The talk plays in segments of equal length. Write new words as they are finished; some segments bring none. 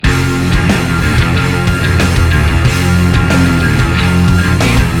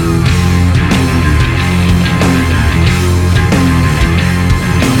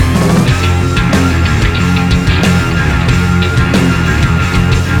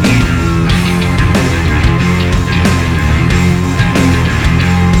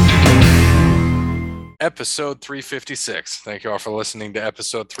episode 356. Thank you all for listening to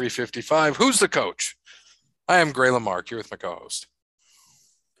episode 355. Who's the coach? I am Gray Lamarck, here with my co-host.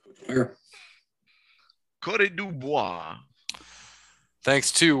 Where? Corey Dubois.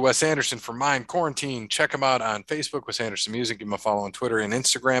 Thanks to Wes Anderson for Mind Quarantine. Check him out on Facebook, Wes Anderson Music. Give him a follow on Twitter and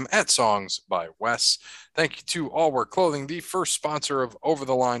Instagram at Songs by Wes. Thank you to All Work Clothing, the first sponsor of Over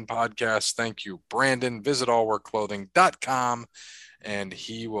the Line podcast. Thank you, Brandon. Visit allworkclothing.com and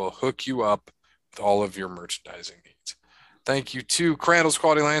he will hook you up with all of your merchandising needs. Thank you to Crandall's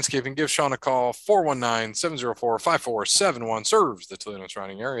Quality Landscaping. Give Sean a call, 419-704-5471. Serves the Toledo and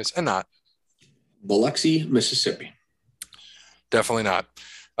surrounding areas and not Biloxi, Mississippi. Definitely not.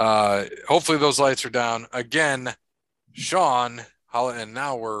 Hopefully those lights are down. Again, Sean, and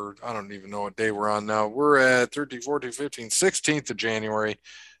now I don't even know what day we're on now. We're at 13, 14, 15, 16th of January.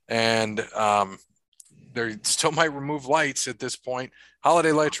 And they still might remove lights at this point.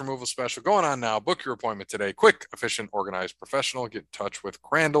 Holiday lights removal special going on now. Book your appointment today. Quick, efficient, organized, professional. Get in touch with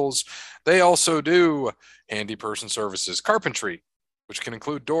Crandall's. They also do handy person services, carpentry, which can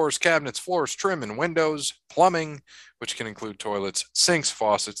include doors, cabinets, floors, trim, and windows, plumbing, which can include toilets, sinks,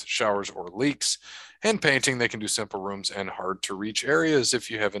 faucets, showers, or leaks, and painting. They can do simple rooms and hard-to-reach areas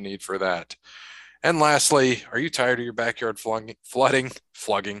if you have a need for that. And lastly, are you tired of your backyard flooding?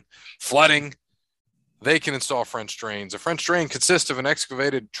 They can install French drains. A French drain consists of an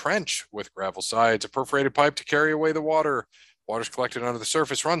excavated trench with gravel sides, a perforated pipe to carry away the water. Water's collected under the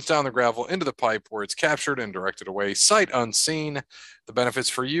surface, runs down the gravel into the pipe where it's captured and directed away, sight unseen. The benefits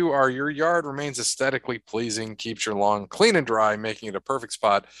for you are your yard remains aesthetically pleasing, keeps your lawn clean and dry, making it a perfect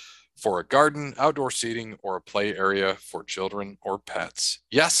spot for a garden, outdoor seating, or a play area for children or pets.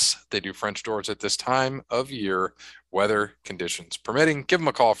 Yes, they do French doors at this time of year, weather conditions permitting. Give them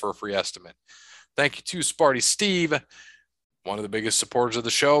a call for a free estimate. Thank you to Sparty Steve, one of the biggest supporters of the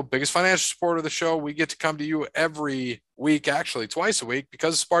show, biggest financial supporter of the show. We get to come to you every week, actually twice a week,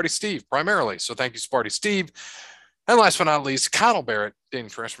 because of Sparty Steve primarily. So thank you, Sparty Steve. And last but not least, Connell Barrett,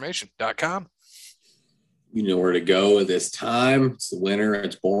 datingtransformation.com. You know where to go at this time. It's the winter.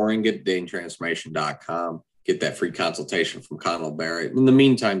 It's boring. Get to datingtransformation.com. Get that free consultation from Connell Barrett. In the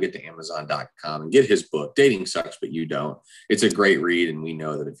meantime, get to amazon.com and get his book, Dating Sucks, But You Don't. It's a great read, and we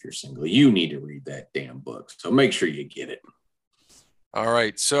know that if you're single, you need to read that damn book. So make sure you get it. All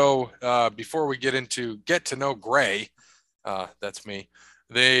right. So before we get into Get to Know Gray, that's me,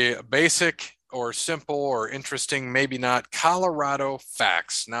 the basic or simple or interesting, maybe not, Colorado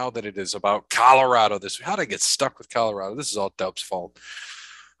facts. Now that it is about Colorado this week. How'd I get stuck with Colorado? This is all Dub's fault.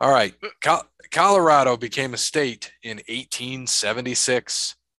 All right. Colorado became a state in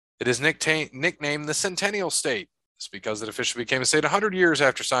 1876. It is nicknamed the Centennial State. It's because it officially became a state 100 years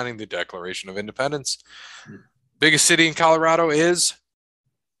after signing the Declaration of Independence. Biggest city in Colorado is?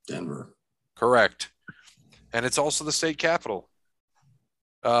 Denver. Correct. And it's also the state capital.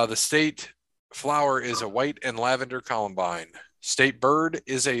 The state flower is a white and lavender columbine. State bird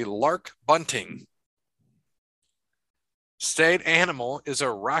is a lark bunting. State animal is a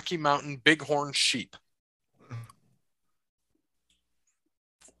Rocky Mountain bighorn sheep.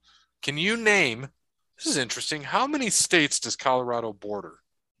 Can you name, this is interesting, how many states does Colorado border?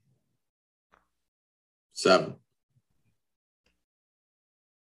 7.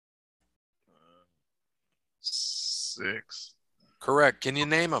 6. Correct. Can you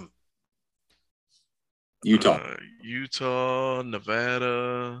name them? Utah,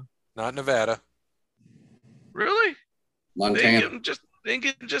 Nevada. Not Nevada. Really? Montana. They ain't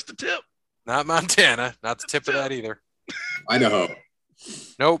getting just a tip. Not Montana. Not the tip of that either. Idaho.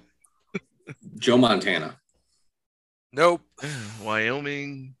 Nope. Joe Montana. Nope.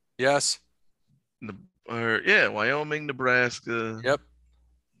 Wyoming. Yes. Wyoming, Nebraska. Yep.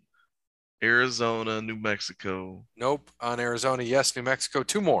 Arizona, New Mexico. Nope. On Arizona, yes. New Mexico,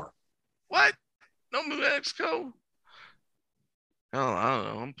 2 more. What? No New Mexico? Oh, I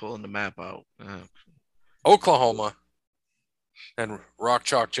don't know. I'm pulling the map out. Oklahoma and Rock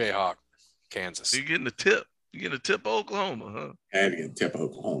Chalk Jayhawk, Kansas. You're getting a tip. You're getting a tip of Oklahoma, huh? I had to get a tip of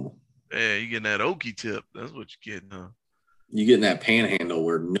Oklahoma. Yeah, you're getting that Okie tip. That's what you're getting, huh? You getting that panhandle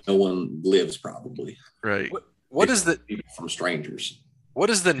where no one lives, probably. Right. What is the from strangers? What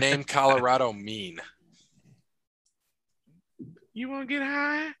does the name Colorado mean? You want to get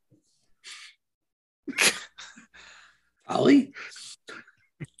high? Ollie?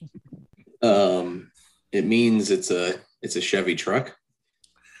 It means it's a Chevy truck.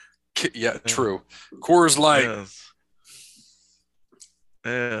 Yeah, true. Coors Light. Yes.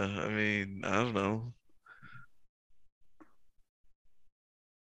 Yeah, I mean, I don't know.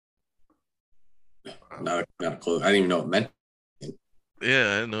 Not a clue. I didn't even know what it meant.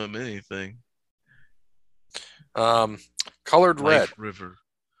 Yeah, I didn't know it meant anything. Um, colored red Life River.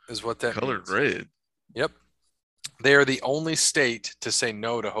 is what that Colored means. red. Yep. They are the only state to say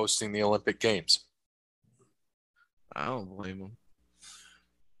no to hosting the Olympic Games. I don't blame them.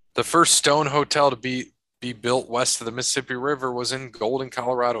 The first stone hotel to be built west of the Mississippi River was in Golden,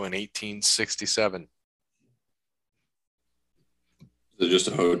 Colorado in 1867. Is it just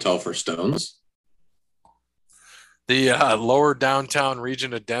a hotel for stones? The lower downtown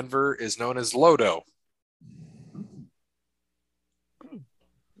region of Denver is known as Lodo.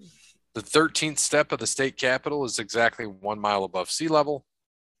 The 13th step of the state capitol is exactly 1 mile above sea level.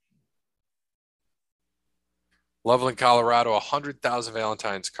 Loveland, Colorado, 100,000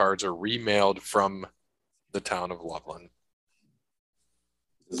 Valentine's cards are remailed from the town of Loveland.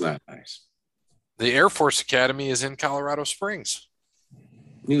 Isn't that nice? The Air Force Academy is in Colorado Springs.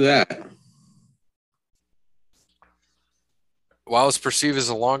 Knew that. While it's perceived as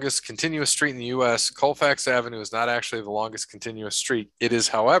the longest continuous street in the U.S., Colfax Avenue is not actually the longest continuous street. It is,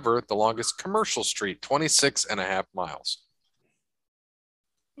 however, the longest commercial street, 26.5 miles.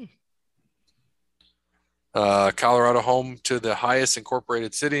 Colorado, home to the highest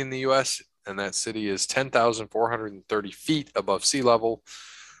incorporated city in the U.S., and that city is 10,430 feet above sea level,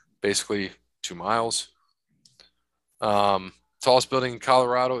 basically 2 miles. Tallest building in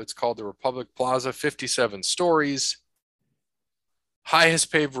Colorado, it's called the Republic Plaza, 57 stories.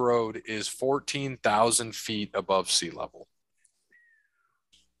 Highest paved road is 14,000 feet above sea level.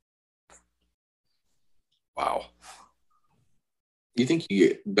 Wow. You think you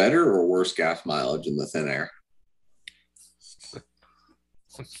get better or worse gas mileage in the thin air?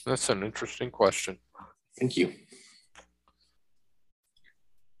 That's an interesting question. Thank you.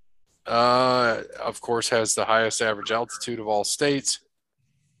 Of course, has the highest average altitude of all states.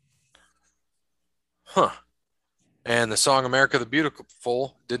 Huh. And the song America the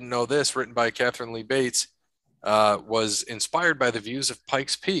Beautiful, didn't know this, written by Catherine Lee Bates, was inspired by the views of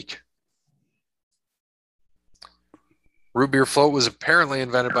Pikes Peak. Root beer float was apparently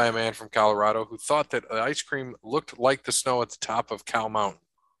invented by a man from Colorado who thought that the ice cream looked like the snow at the top of Cow Mountain.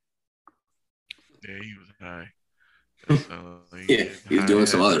 Yeah, he was high. Yeah, he's doing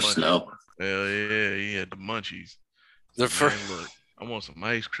some other snow. Hell yeah, he had the munchies. The Man, first, look, I want some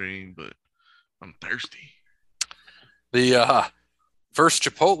ice cream, but I'm thirsty. the first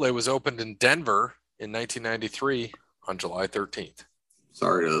Chipotle was opened in Denver in 1993 on July 13th.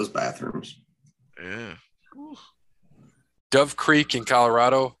 Sorry to those bathrooms. Yeah. Whew. Dove Creek in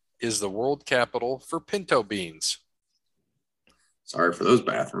Colorado is the world capital for pinto beans. Sorry for those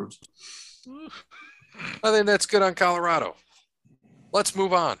bathrooms. I think that's good on Colorado. Let's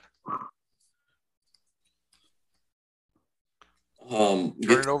move on. Turn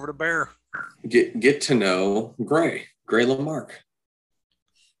it over to Bear. Get to know Gray Lamarck.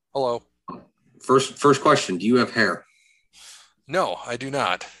 Hello. First question: do you have hair? No, I do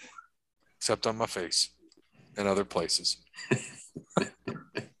not, except on my face and other places.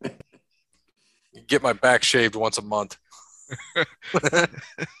 Get my back shaved once a month.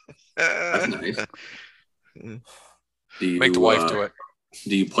 That's nice. Do you Make the wife do it.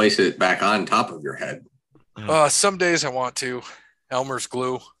 Do you place it back on top of your head? Some days I want to. Elmer's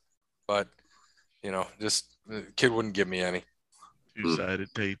glue, but just the kid wouldn't give me any.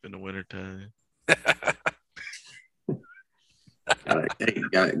 Two-sided tape in the wintertime.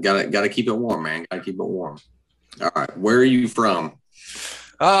 Gotta keep it warm, man. Gotta keep it warm. All right, where are you from?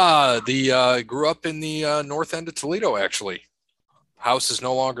 Grew up in the north end of Toledo, actually. House is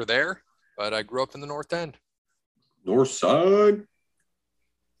no longer there, but I grew up in the north end. North side.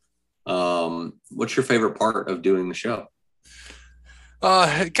 What's your favorite part of doing the show?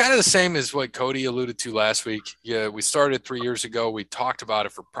 Kind of the same as what Cody alluded to last week. Yeah, we started 3 years ago. We talked about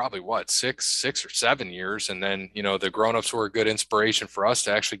it for probably six or 7 years. And then, the grownups were a good inspiration for us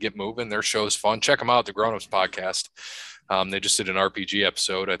to actually get moving. Their show's fun. Check them out, the Grownups podcast. They just did an RPG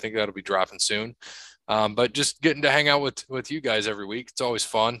episode. I think that'll be dropping soon. But just getting to hang out with you guys every week. It's always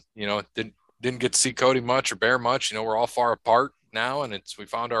fun. Didn't get to see Cody much or Bear much. We're all far apart now, and we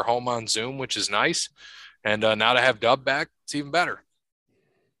found our home on Zoom, which is nice. And now to have Dub back, it's even better.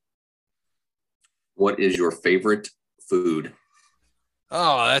 What is your favorite food?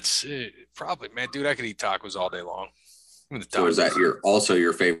 Oh, that's probably, man, dude, I could eat tacos all day long. So is that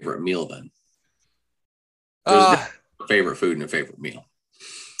your favorite meal then? There's a favorite food and a favorite meal.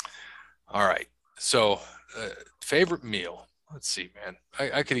 All right. So favorite meal. Let's see, man.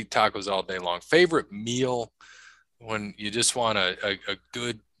 I could eat tacos all day long. Favorite meal when you just want a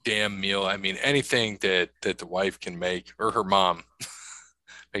good damn meal. I mean, anything that the wife can make or her mom.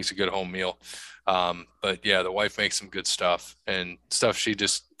 makes a good home meal. But yeah, the wife makes some good stuff and stuff she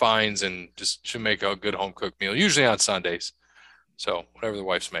just finds and just should make a good home cooked meal, usually on Sundays. So whatever the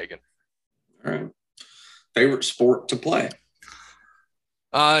wife's making. All right. Favorite sport to play?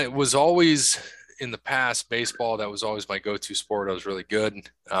 It was always in the past baseball. That was always my go-to sport. I was really good.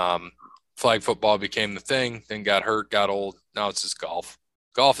 Flag football became the thing, then got hurt, got old. Now it's just golf.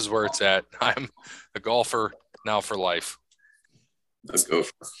 Golf is where it's at. I'm a golfer now for life. Let's go.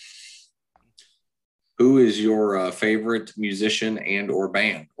 Who is your favorite musician and or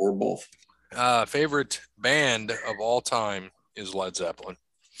band or both? Favorite band of all time is Led Zeppelin.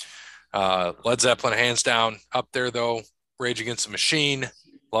 Led Zeppelin, hands down. Up there, though, Rage Against the Machine,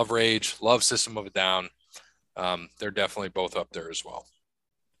 love Rage, love System of a Down. They're definitely both up there as well.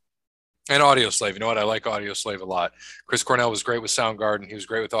 And Audioslave. You know what? I like Audioslave a lot. Chris Cornell was great with Soundgarden. He was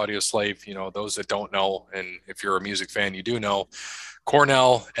great with Audioslave. You know, those that don't know, and if you're a music fan, you do know,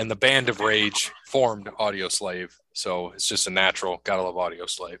 Cornell and the band of Rage formed Audioslave. So it's just a natural. Gotta love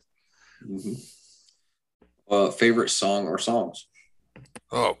Audioslave. Mm-hmm. Favorite song or songs?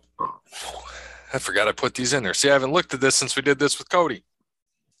 Oh, I forgot I put these in there. See, I haven't looked at this since we did this with Cody.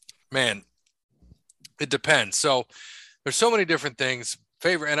 Man, it depends. So there's so many different things.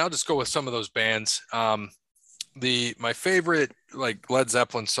 Favorite, and I'll just go with some of those bands. My favorite like Led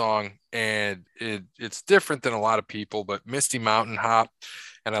Zeppelin song, and it's different than a lot of people, but Misty Mountain Hop.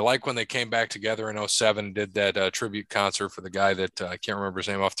 And I like when they came back together in 2007 and did that tribute concert for the guy that I can't remember his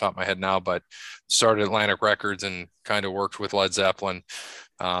name off the top of my head now, but started Atlantic Records and kind of worked with Led Zeppelin.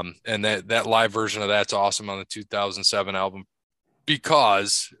 And that live version of that's awesome on the 2007 album,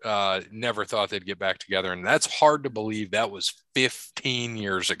 because never thought they'd get back together. And that's hard to believe. That was 15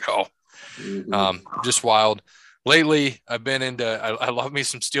 years ago. Just wild. Lately, I've been into, I love me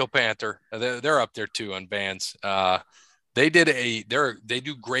some Steel Panther. They're up there too on bands. They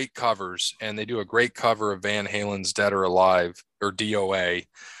do great covers, and they do a great cover of Van Halen's Dead or Alive, or DOA.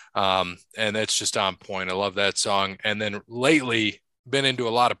 And that's just on point. I love that song. And then lately been into a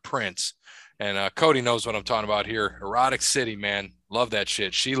lot of Prince, and Cody knows what I'm talking about here. Erotic City, man. Love that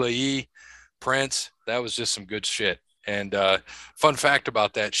shit. Sheila E., Prince. That was just some good shit. And fun fact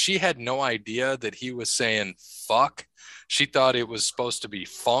about that, she had no idea that he was saying fuck. She thought it was supposed to be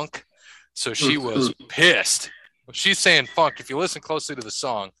funk. So she was pissed. She's saying funk. If you listen closely to the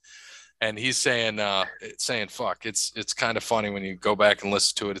song, and he's saying fuck, it's kind of funny when you go back and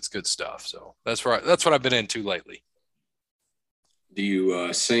listen to it. It's good stuff. So that's what I've been into lately. Do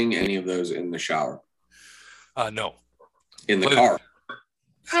you sing any of those in the shower? No. In the car?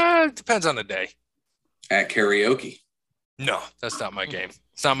 It depends on the day. At karaoke? No, that's not my game.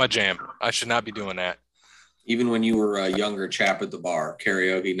 It's not my jam. I should not be doing that. Even when you were a younger chap at the bar,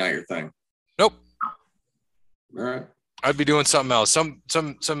 karaoke, not your thing? Nope. All right. I'd be doing something else. Some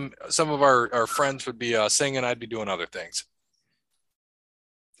of our friends would be singing. I'd be doing other things.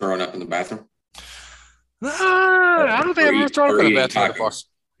 Throwing up in the bathroom? I don't think I've ever thrown up in the bathroom before.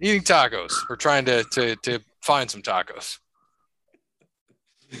 Eating tacos, or trying to find some tacos.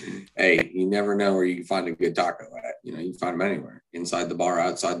 Hey, you never know where you can find a good taco at. You know, you can find them anywhere. Inside the bar,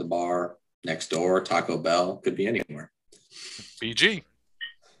 outside the bar, next door, Taco Bell, could be anywhere. BG.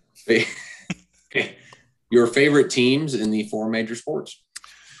 Your favorite teams in the 4 major sports?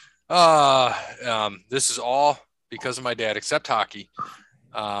 This is all because of my dad, except hockey,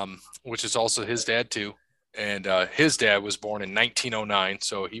 which is also his dad too. And his dad was born in 1909,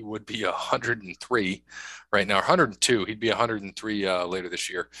 so he would be 103 right now, 102. He'd be 103 later this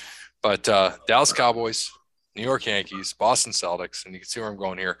year. But Dallas Cowboys, New York Yankees, Boston Celtics, and you can see where I'm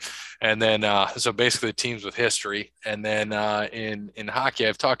going here. And then so basically the teams with history. And then in hockey,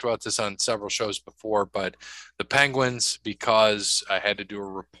 I've talked about this on several shows before, but the Penguins, because I had to do a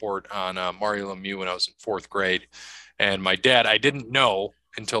report on Mario Lemieux when I was in 4th grade. And my dad, I didn't know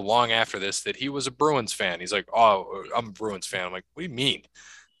until long after this that he was a Bruins fan. He's like, "Oh, I'm a Bruins fan." I'm like, "What do you mean?" I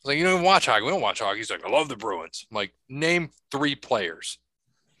was like, "You don't even watch hockey." We don't watch hockey. He's like, "I love the Bruins." I'm like, "Name 3 players."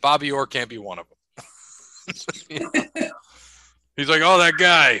 Bobby Orr can't be one of them. He's like, "Oh, that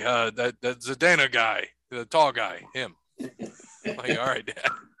guy, that Zdeno guy, the tall guy, him." I'm like, "All right,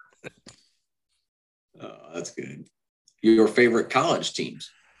 Dad." Oh, that's good. Your favorite college teams?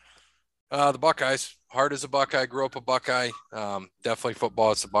 The Buckeyes. Hard as a Buckeye. Grew up a Buckeye. Definitely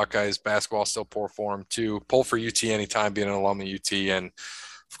football. It's the Buckeyes. Basketball still pour for them too. Pull for UT anytime, being an alum of UT, and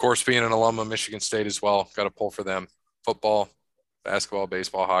of course being an alum of Michigan State as well. Got to pull for them. Football, basketball,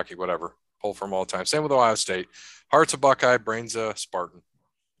 baseball, hockey, whatever. Pull for them all the time. Same with Ohio State. Heart's a Buckeye. Brain's a Spartan.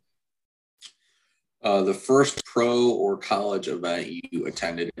 The first pro or college event you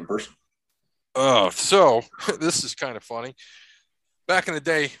attended in person? So this is kind of funny. back in the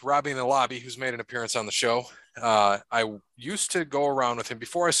day, Robbie in the Lobby, who's made an appearance on the show, I used to go around with him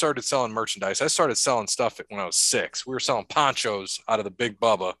before I started selling merchandise. I started selling stuff when I was 6. We were selling ponchos out of the Big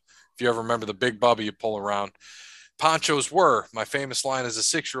Bubba. If you ever remember the Big Bubba you pull around, ponchos were my famous line as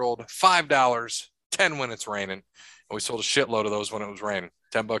a 6-year-old: $5, 10 when it's raining. And we sold a shitload of those when it was raining,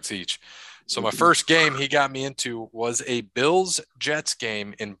 $10 each. So my first game he got me into was a Bills Jets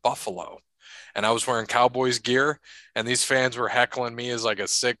game in Buffalo. And I was wearing Cowboys gear, and these fans were heckling me as like a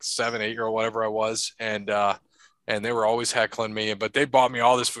 6, 7, 8-year-old, whatever I was. And they were always heckling me, but they bought me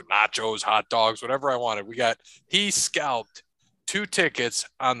all this food, nachos, hot dogs, whatever I wanted. He scalped 2 tickets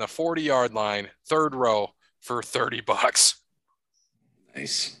on the 40-yard line, 3rd row, for $30.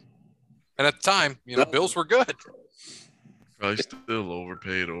 Nice. And at the time, Bills were good. I still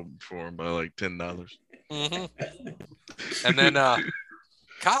overpaid for him by like $10. Mm-hmm. And then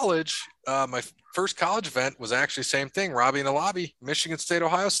college, my first college event was actually same thing. Robbie in the Lobby, Michigan State,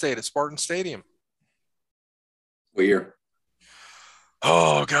 Ohio State at Spartan Stadium. What year?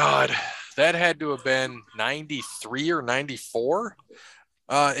 Oh God, that had to have been 93 or 94.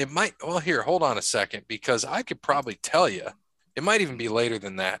 It might. Well, here, hold on a second, because I could probably tell you. It might even be later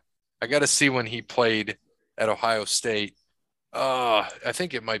than that. I got to see when he played at Ohio State. I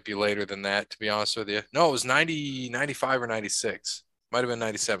think it might be later than that, to be honest with you. No, it was 90, 95 or 96. Might have been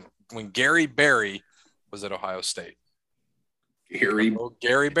 97 when Gary Berry was at Ohio State. Gary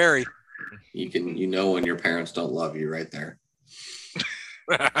Berry. You know when your parents don't love you right there.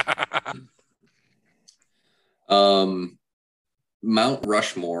 Mount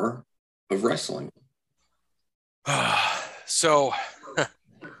Rushmore of wrestling. So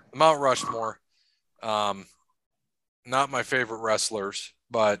Mount Rushmore, not my favorite wrestlers,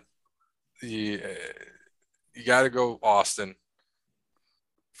 but you got to go Austin.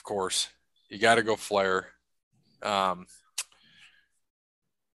 Of course, you got to go Flair. And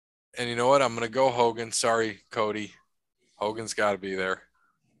you know what? I'm going to go Hogan. Sorry, Cody. Hogan's got to be there.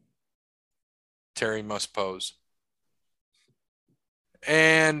 Terry must pose.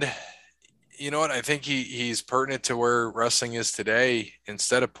 And you know what? I think he's pertinent to where wrestling is today.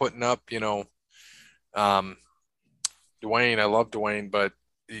 Instead of putting up, Dwayne, I love Dwayne, but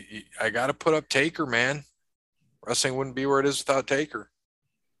I got to put up Taker, man. Wrestling wouldn't be where it is without Taker.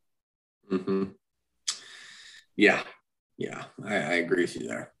 Mm-hmm. Yeah, I agree with you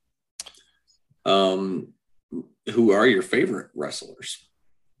there. Who are your favorite wrestlers?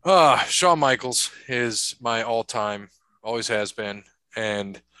 Shawn Michaels is my all-time, always has been.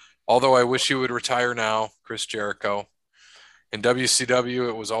 And although I wish he would retire now, Chris Jericho. In WCW,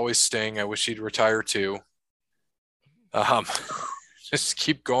 it was always Sting. I wish he'd retire too. Just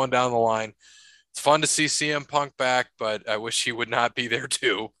keep going down the line. It's fun to see CM Punk back, but I wish he would not be there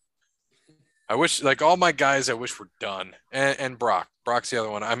too. I wish, like all my guys, I wish were done. And Brock. Brock's the other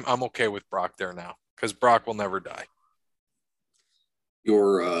one. I'm okay with Brock there now because Brock will never die.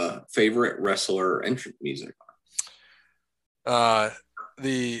 Your favorite wrestler entrance music? There's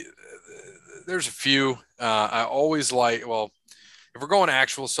a few. I always like, well, if we're going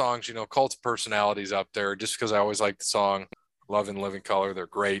actual songs, Cult of Personalities up there, just because I always like the song Love in Living Color. They're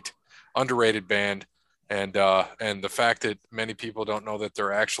great. Underrated band. And the fact that many people don't know that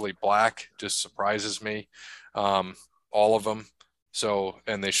they're actually black just surprises me. All of them. So,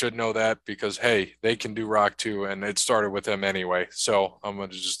 and they should know that because, hey, they can do rock too. And it started with them anyway. So I'm going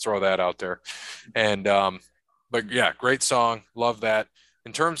to just throw that out there. And, but yeah, great song. Love that.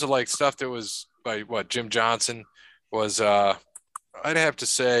 In terms of like stuff that was by Jim Johnson was, I'd have to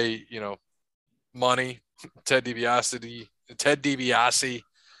say, Money, Ted DiBiase,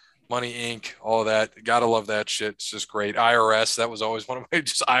 Money Inc., all of that. Gotta love that shit. It's just great. IRS, that was always one of my,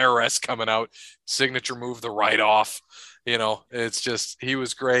 just IRS coming out. Signature move, the write-off. It's just, he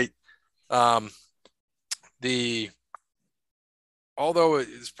was great. Although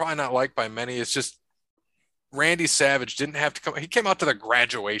it's probably not liked by many, it's just Randy Savage didn't have to come. He came out to the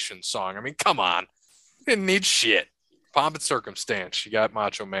Graduation song. I mean, come on. Didn't need shit. Pomp and Circumstance. You got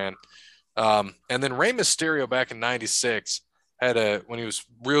Macho Man. And then Rey Mysterio back in 96 when he was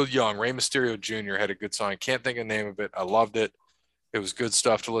real young, Rey Mysterio Jr. had a good song. I can't think of the name of it. I loved it. It was good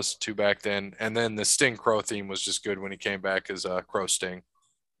stuff to listen to back then. And then the Sting Crow theme was just good when he came back as Crow Sting.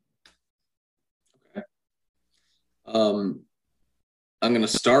 Okay. I'm going to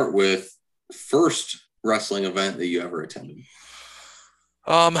start with first wrestling event that you ever attended.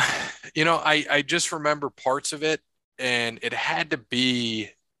 I just remember parts of it, and it had to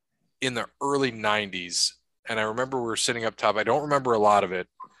be in the early 90s. And I remember we were sitting up top. I don't remember a lot of it,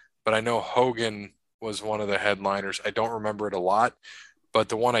 but I know Hogan was one of the headliners. I don't remember it a lot, but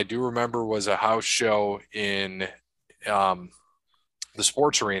the one I do remember was a house show in the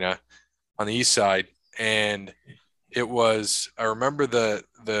sports arena on the east side, and it was, I remember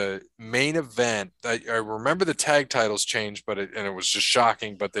the main event. I remember the tag titles changed, and it was just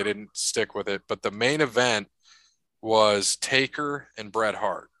shocking, but they didn't stick with it. But the main event was Taker and Bret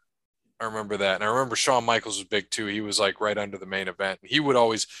Hart. I remember that. And I remember Shawn Michaels was big too. He was like right under the main event. He would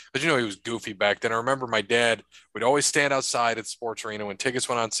always, because he was goofy back then. I remember my dad would always stand outside at the sports arena when tickets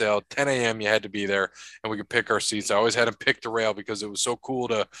went on sale. 10 a.m. you had to be there, and we could pick our seats. I always had him pick the rail because it was so cool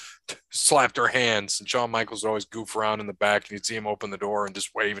to slap their hands. And Shawn Michaels would always goof around in the back, and you'd see him open the door and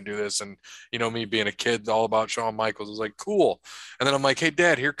just wave and do this. And me being a kid, all about Shawn Michaels, was like, cool. And then I'm like, hey,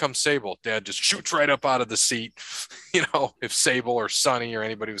 Dad, here comes Sable. Dad just shoots right up out of the seat. If Sable or Sonny or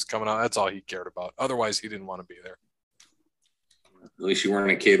anybody was coming out, that's all he cared about. Otherwise, he didn't want to be there. At least you weren't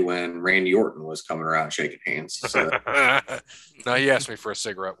a kid when Randy Orton was coming around shaking hands. So. No, he asked me for a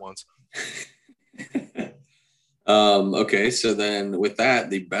cigarette once. Okay, so then with that,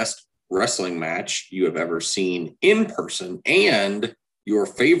 the best wrestling match you have ever seen in person and your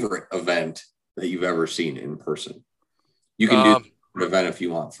favorite event that you've ever seen in person. You can do the event if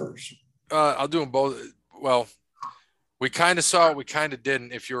you want first. I'll do them both. Well, we kind of saw it, we kind of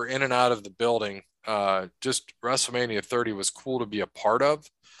didn't. If you were in and out of the building, just WrestleMania 30 was cool to be a part of.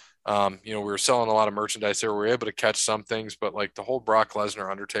 We were selling a lot of merchandise there. We were able to catch some things, but like the whole Brock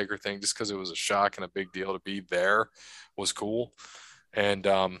Lesnar Undertaker thing, just because it was a shock and a big deal to be there, was cool. And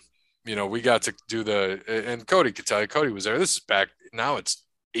we got to do and Cody could tell you, Cody was there. This is back now, it's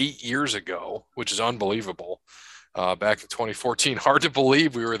 8 years ago, which is unbelievable. Back in 2014, hard to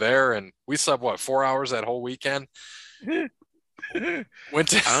believe we were there, and we slept 4 hours that whole weekend. I don't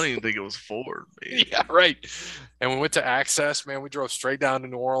even think it was 4, man. Yeah, right. And we went to Access, man. We drove straight down to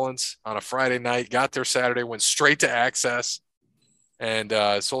New Orleans on a Friday night, got there Saturday, went straight to Access, and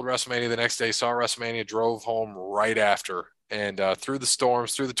sold WrestleMania the next day, saw WrestleMania, drove home right after. And through the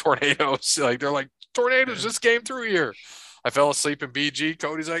storms, through the tornadoes, they're like, tornadoes just came through here. I fell asleep in BG.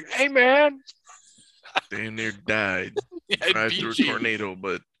 Cody's like, hey, man. Damn near died. Right through a tornado,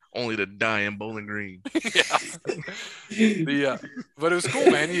 but only to die in Bowling Green. Yeah. But it was cool,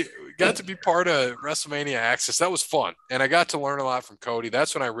 man. You got to be part of WrestleMania Access. That was fun. And I got to learn a lot from Cody.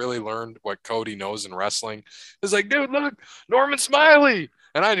 That's when I really learned what Cody knows in wrestling. It's like, dude, look, Norman Smiley.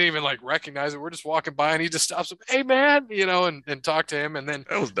 And I didn't even recognize it. We're just walking by and he just stops. Hey, man, and talk to him. And then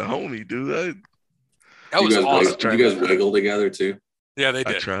that was the homie, dude. That was awesome. Did you guys wiggle together too? Yeah, they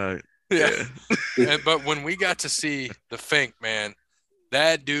did. I tried. Yeah. But when we got to see the Fink, man,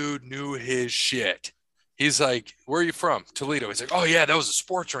 that dude knew his shit. He's like, where are you from? Toledo. He's like, oh, yeah, that was a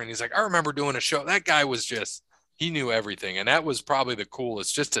sports ring. He's like, I remember doing a show. That guy was he knew everything. And that was probably the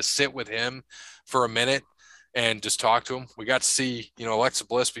coolest, just to sit with him for a minute and just talk to him. We got to see, Alexa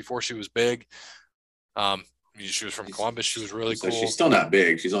Bliss before she was big. She was from Columbus. She was really cool. She's still not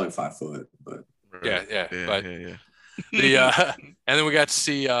big. She's only 5 foot, but. Yeah. And then we got to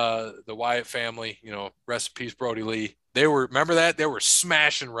see the Wyatt family, rest in peace, Brody Lee. Remember that? They were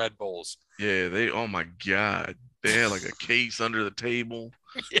smashing Red Bulls. Yeah, oh my God. They had like a case under the table,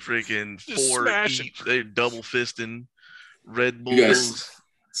 freaking 4 each. They're double fisting Red Bulls.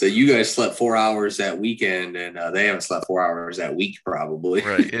 You guys slept 4 hours that weekend, and they haven't slept 4 hours that week, probably.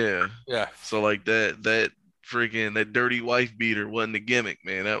 Right, yeah. Yeah. So like that freaking, that dirty wife beater wasn't a gimmick,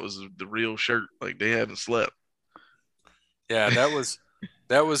 man. That was the real shirt. Like, they haven't slept. Yeah, that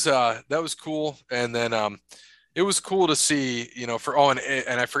was cool. And then it was cool to see, and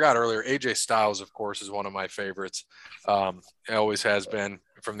I forgot earlier, AJ Styles, of course, is one of my favorites. It always has been,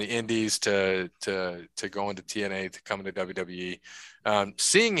 from the Indies to going to TNA to coming to WWE.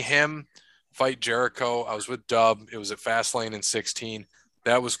 Seeing him fight Jericho, I was with Dub. It was at Fastlane in 16.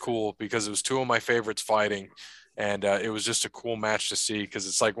 That was cool because it was 2 of my favorites fighting, and it was just a cool match to see, because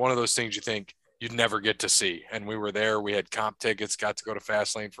it's like one of those things you think you'd never get to see. And we were there. We had comp tickets, got to go to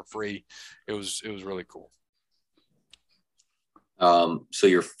Fastlane for free. It was really cool. So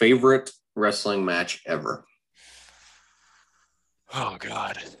your favorite wrestling match ever? Oh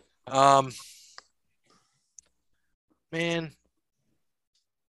God. Man,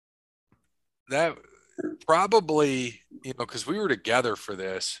 that probably, because we were together for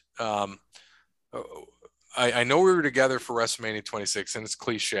this. I know we were together for WrestleMania 26, and it's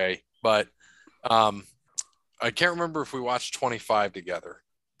cliche, but I can't remember if we watched 25 together.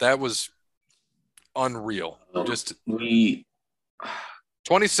 That was unreal.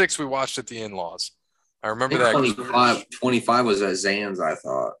 26 we watched at the In-Laws. I remember that. 25 was at Zan's, I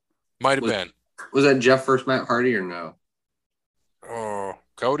thought. Might have been. Was that Jeff versus Matt Hardy or no? Oh,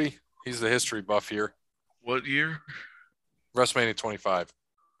 Cody. He's the history buff here. What year? WrestleMania 25.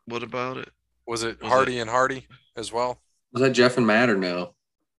 What about it? Was it Hardy and Hardy as well? Was that Jeff and Matt or no?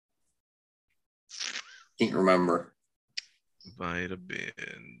 Can't remember. Might have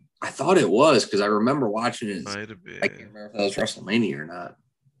been. I thought it was because I remember watching it. Might have been. I can't remember if that was WrestleMania or not.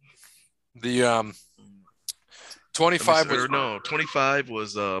 The 25 was 25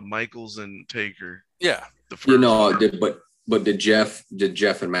 was Michaels and Taker. Yeah. The first You know, but did Jeff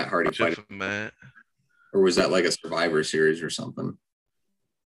and Matt Hardy Jeff fight? and Matt. Or was that like a Survivor Series or something?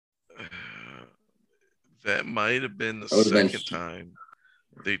 That might have been the second time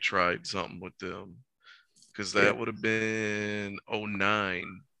they tried something with them. Because that would have been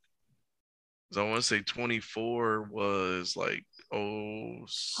 09. So I want to say 24 was like,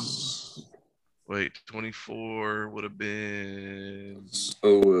 24 would have been.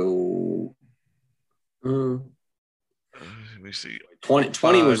 Let me see.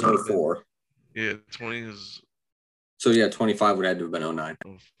 20 was 04. Yeah, 20 is. So yeah, 25 would have to have been 09.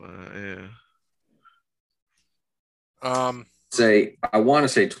 Yeah. I want to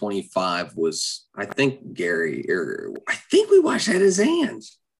say 25 was, I think Gary, or I think we watched that as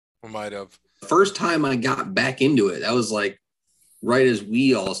Zans. We might have. The first time I got back into it, that was like right as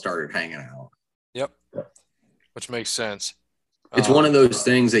we all started hanging out. Yep. Which makes sense. It's one of those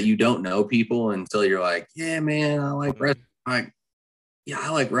things that you don't know people until you're like, yeah, man, I like wrestling. I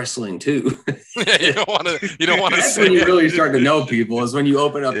like wrestling too. You don't want to. That's when you really start to know people, is when you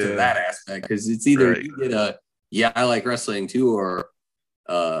open up to that aspect, because it's either you get I like wrestling too, or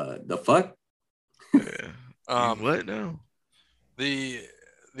the fuck. Yeah. What now? The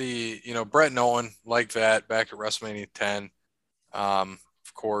Brett and Owen like that back at WrestleMania 10, of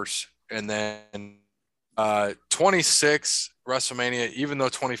course, and then 26 WrestleMania. Even though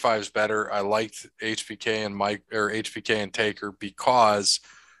 25 is better, I liked HBK and Taker because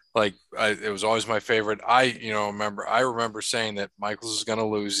it was always my favorite. I remember saying that Michaels is going to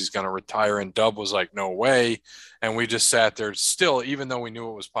lose. He's going to retire. And Dub was like, no way. And we just sat there still, even though we knew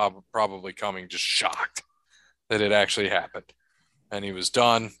it was probably coming, just shocked that it actually happened. And he was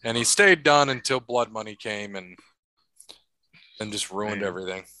done. And he stayed done until Blood Money came and just ruined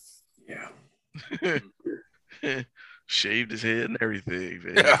everything. Yeah. Shaved his head and everything,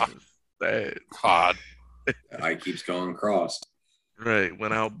 man. Yeah. That odd. Eye keeps going crossed. Right.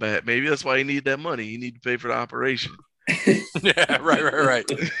 Went out bad. Maybe that's why he needed that money. He needed to pay for the operation. Yeah, right. All right.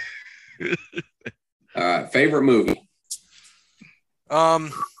 Favorite movie?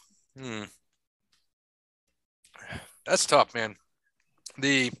 That's tough, man.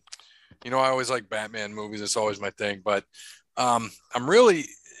 I always like Batman movies. It's always my thing. But I'm really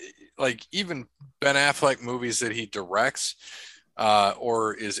like even Ben Affleck movies that he directs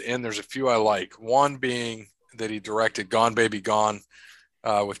or is in. There's a few I like. One being that he directed Gone Baby Gone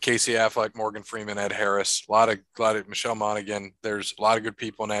with Casey Affleck, Morgan Freeman, Ed Harris, a lot of Michelle Monaghan. There's a lot of good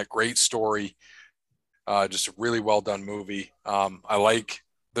people in that. Great story. Just a really well done movie. I like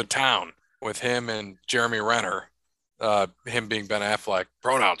The Town with him and Jeremy Renner. Him being Ben Affleck,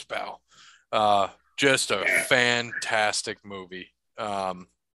 pronouns pal. Just a fantastic movie.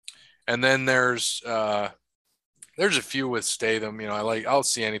 And then there's a few with Statham. I'll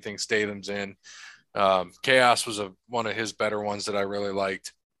see anything Statham's in. Chaos was one of his better ones that I really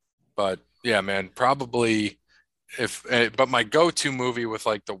liked. But yeah, man, probably but my go-to movie with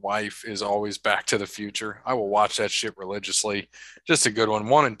like the wife is always Back to the Future. I will watch that shit religiously. Just a good one.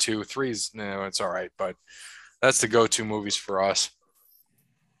 1 and 2, 3's, it's all right, but that's the go-to movies for us.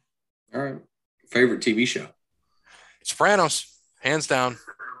 All right. Favorite TV show? Sopranos, hands down.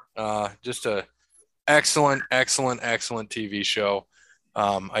 Just a excellent TV show.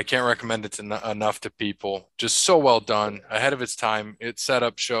 I can't recommend it enough to people. Just so well done, ahead of its time. It set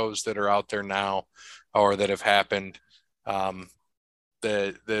up shows that are out there now or that have happened that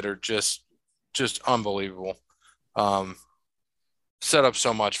are just unbelievable. Set up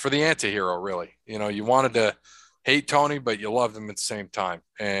so much for the anti-hero, really. You wanted to hate Tony, but you loved him at the same time.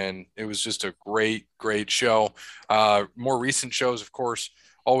 And it was just a great show. More recent shows, of course,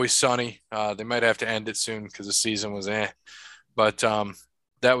 Always Sunny. They might have to end it soon because the season was But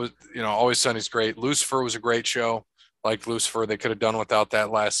that was, Always Sunny's great. Lucifer was a great show. Like Lucifer, they could have done without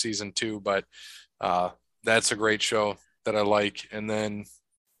that last season too, but that's a great show that I like. And then,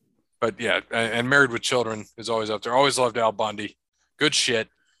 but yeah, and Married with Children is always up there. Always loved Al Bundy. Good shit.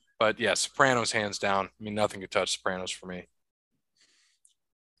 But yeah, Sopranos hands down. I mean, nothing could touch Sopranos for me.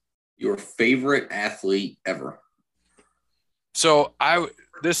 Your favorite athlete ever? So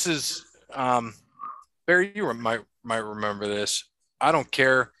this is Barry, you might remember this. I don't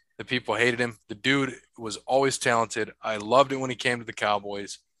care that people hated him. The dude was always talented. I loved it when he came to the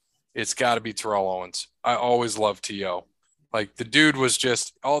Cowboys. It's got to be Terrell Owens. I always loved T.O. Like the dude was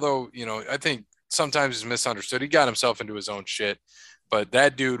just, although, I think sometimes he's misunderstood. He got himself into his own shit, but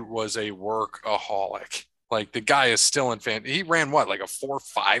that dude was a workaholic. Like the guy is still in fan. He ran what, like a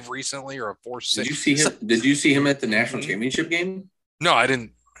 4.5 recently or a 4.6? Did you see him? Did you see him at the national championship game? No, I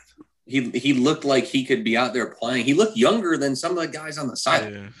didn't. He looked like he could be out there playing. He looked younger than some of the guys on the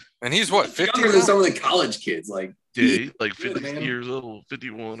side. Yeah. And he's what, 50? Younger than some of the college kids. Like, yeah, he's like 50 years old,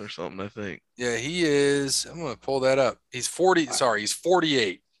 51 or something, I think. Yeah, he is. I'm gonna pull that up. He's 40. Sorry, he's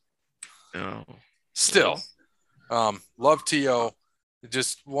 48. No. Still, love T.O.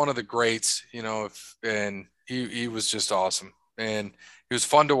 Just one of the greats, you know. And he was just awesome, and he was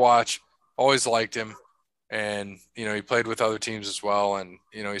fun to watch. Always liked him, and you know he played with other teams as well, and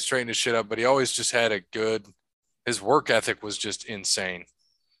you know he straightened his shit up. But he always just had a good. His work ethic was just insane.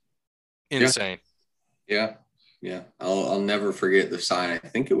 Insane. Yeah. I'll never forget the sign. I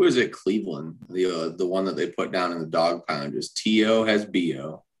think it was at Cleveland, the one that they put down in the dog pound. Just T.O. has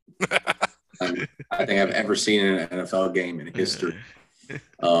B.O. I think I've ever seen in an NFL game in history.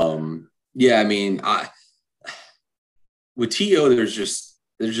 Yeah, I mean, with T.O., there's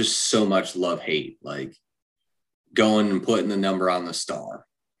just so much love-hate. Like going and putting the number on the star.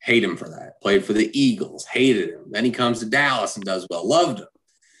 Hate him for that. Played for the Eagles. Hated him. Then he comes to Dallas and does well. Loved him.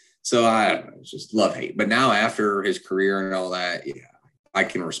 So I don't know. It's just love-hate. But now after his career and all that, yeah, I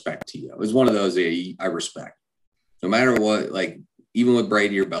can respect T.O. It's one of those I respect. No matter what, like even with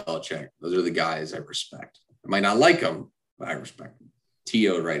Brady or Belichick, those are the guys I respect. I might not like them, but I respect them.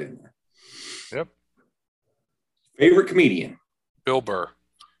 T.O. right in there. Yep. Favorite comedian? Bill Burr.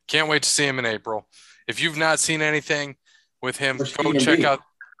 Can't wait to see him in April. If you've not seen anything with him, go check out.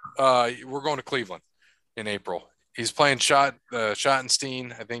 We're going to Cleveland in April. He's playing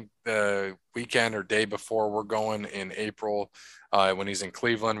Schottenstein, I think the weekend or day before we're going in April. When he's in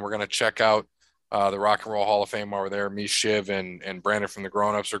Cleveland, we're going to check out the Rock and Roll Hall of Fame over there. Me, Shiv, and Brandon from the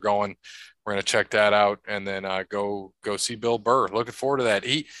Grown Ups are going. We're going to check that out and then go see Bill Burr. Looking forward to that.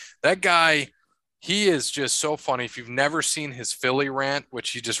 That guy, he is just so funny. If you've never seen his Philly rant, which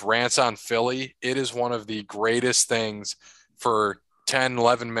he just rants on Philly, it is one of the greatest things for 10,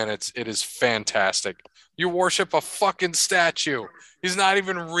 11 minutes. It is fantastic. You worship a fucking statue. He's not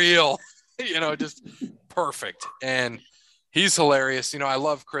even real, just perfect. And he's hilarious. I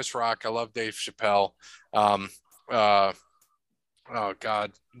love Chris Rock. I love Dave Chappelle. Oh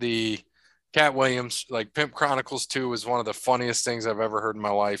God, the Cat Williams, like Pimp Chronicles 2 is one of the funniest things I've ever heard in my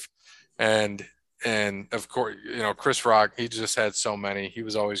life. And of course, Chris Rock, he just had so many. He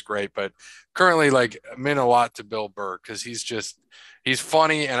was always great, but currently meant a lot to Bill Burr because he's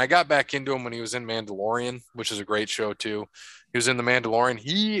funny. And I got back into him when he was in Mandalorian, which is a great show too. He was in The Mandalorian.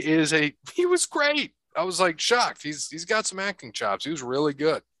 He was great. I was shocked. He's got some acting chops. He was really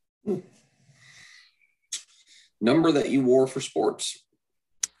good. Number that you wore for sports?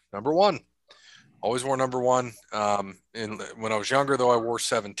 Number 1. Always wore number 1. And when I was younger, though, I wore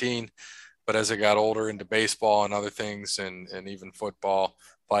 17. But as I got older into baseball and other things, and even football,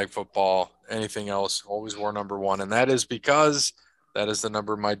 flag football, anything else, always wore number 1. And that is because that is the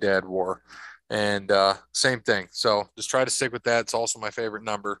number my dad wore. And same thing. So just try to stick with that. It's also my favorite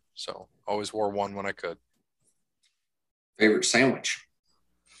number. So always wore 1 when I could. Favorite sandwich?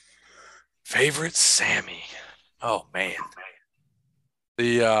 Favorite Sammy. Oh, man.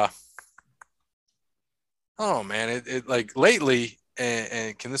 It lately,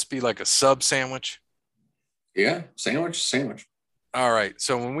 and can this be like a sub sandwich? Yeah, sandwich. All right.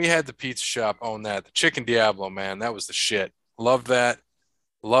 So when we had the pizza shop own that, the Chicken Diablo, man, that was the shit. Loved that.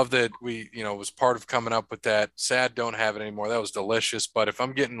 Loved that we, was part of coming up with that. Sad don't have it anymore. That was delicious. But if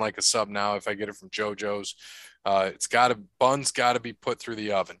I'm getting like a sub now, if I get it from JoJo's, bun's got to be put through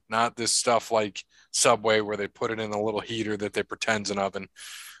the oven, not this stuff like Subway where they put it in a little heater that they pretend's an oven.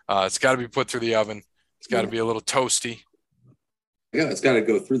 It's got to be put through the oven. It's got to be a little toasty. Yeah, it's got to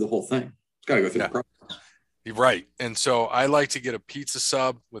go through the whole thing. It's got to go through the process. You're right. And so I like to get a pizza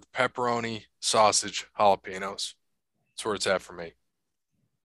sub with pepperoni, sausage, jalapenos. That's where it's at for me.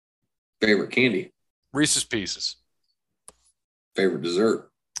 Favorite candy? Reese's Pieces. Favorite dessert?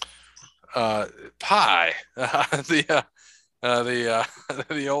 Pie. The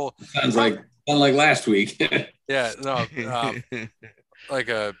old sounds like last week. Yeah, no. Like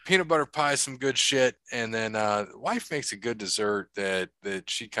a peanut butter pie, some good shit, and then wife makes a good dessert that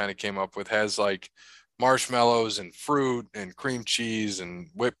she kind of came up with. Has like marshmallows and fruit and cream cheese and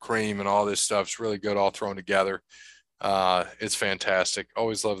whipped cream and all this stuff. It's really good, all thrown together. It's fantastic.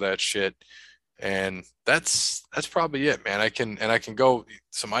 Always love that shit. And that's probably it, man. I can go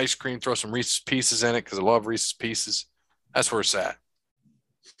some ice cream, throw some Reese's Pieces in it because I love Reese's Pieces. That's where it's at.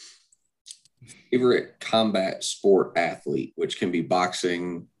 Favorite combat sport athlete, which can be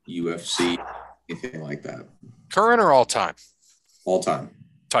boxing, UFC, anything like that. Current or all time? All time.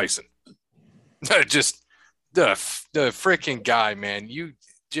 Tyson. Just the freaking guy, man. You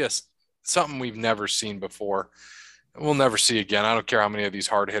just something we've never seen before. We'll never see again. I don't care how many of these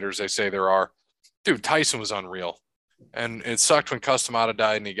hard hitters they say there are. Dude, Tyson was unreal. And it sucked when Cus D'Amato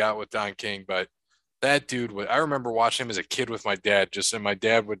died and he got with Don King, but that dude I remember watching him as a kid with my dad, and my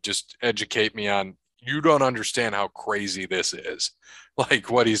dad would just educate me on, you don't understand how crazy this is.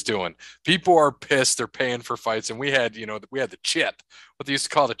 Like what he's doing. People are pissed. They're paying for fights. And we had the chip, what they used to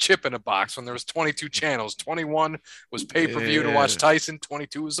call the chip in a box when there was 22 channels. 21 was pay-per-view to watch Tyson.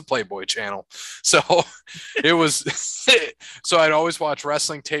 22 was the Playboy channel. So it was, so I'd always watch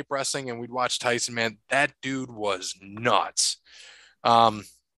wrestling, tape wrestling, and we'd watch Tyson, man. That dude was nuts. And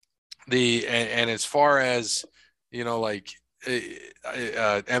as far as, like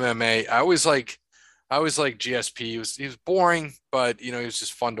MMA, I always like GSP. He was boring, but he was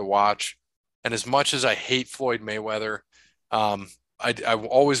just fun to watch. And as much as I hate Floyd Mayweather, I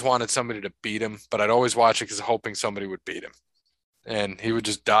always wanted somebody to beat him, but I'd always watch it because hoping somebody would beat him. And he would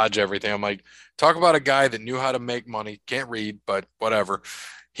just dodge everything. I'm like, talk about a guy that knew how to make money. Can't read, but whatever.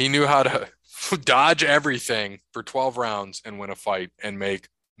 He knew how to dodge everything for 12 rounds and win a fight and make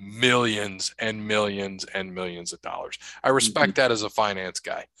millions and millions and millions of dollars. I respect that as a finance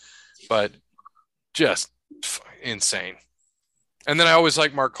guy, but just insane. And then I always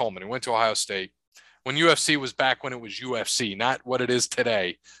liked Mark Coleman. He went to Ohio State when UFC was back when it was UFC, not what it is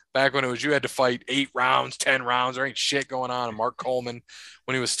today. Back when it was, you had to fight 8 rounds, 10 rounds, there ain't shit going on. And Mark Coleman,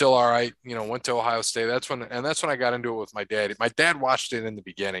 when he was still all right, went to Ohio State. That's when I got into it with my dad. My dad watched it in the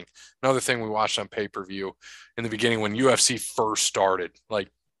beginning. Another thing we watched on pay-per-view in the beginning when UFC first started, like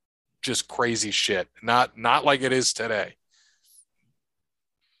just crazy shit. Not like it is today.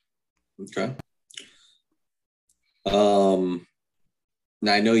 Okay.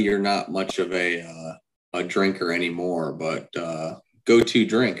 Now I know you're not much of a drinker anymore, but go-to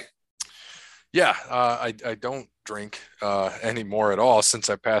drink. Yeah, I don't drink anymore at all since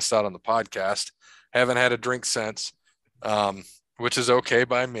I passed out on the podcast. Haven't had a drink since, which is okay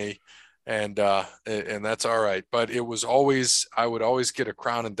by me, and that's all right. But I would always get a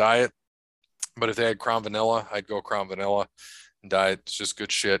Crown and Diet. But if they had Crown Vanilla, I'd go Crown Vanilla. Diet, it's just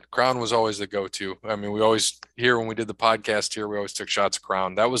good shit. Crown was always the go-to. I mean, we always here when we did the podcast here, we always took shots of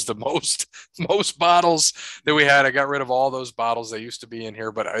Crown. That was the most bottles that we had. I got rid of all those bottles that used to be in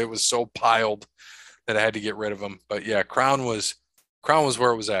here, but it was so piled that I had to get rid of them. But yeah, Crown was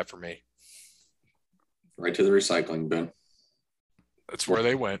where it was at for me. Right to the recycling bin. That's where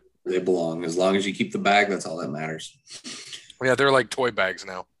they went. They belong. As long as you keep the bag, that's all that matters. Yeah, they're like toy bags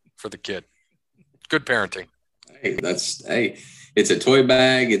now for the kid. Good parenting. It's a toy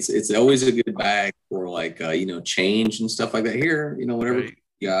bag. It's always a good bag for like change and stuff like that. Here, whatever you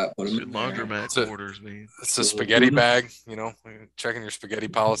got, put them in laundromat orders, man. It's a spaghetti bag. Checking your spaghetti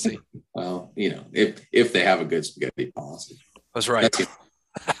policy. Well, if they have a good spaghetti policy, that's right.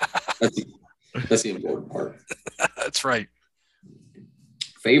 That's the important part. That's right.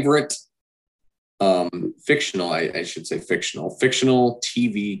 Favorite fictional, I should say fictional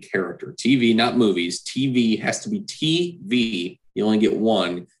TV character. TV, not movies. TV has to be TV. You only get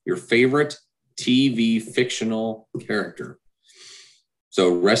one. Your favorite TV fictional character.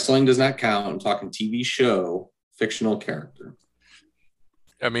 So wrestling does not count. I'm talking TV show, fictional character.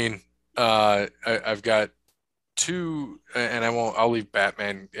 I mean, I've got two, and I'll leave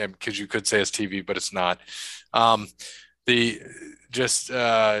Batman because you could say it's TV, but it's not.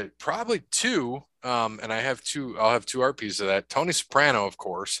 Probably two. And I'll have two RPs of that. Tony Soprano, of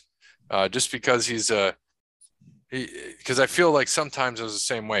course, just because because I feel like sometimes it was the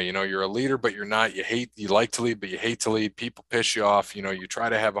same way. You're a leader, but you're not. You like to lead, but you hate to lead. People piss you off. You try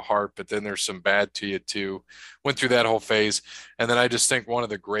to have a heart, but then there's some bad to you too. Went through that whole phase. And then I just think one of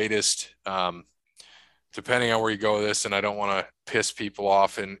the greatest, depending on where you go with this, and I don't want to piss people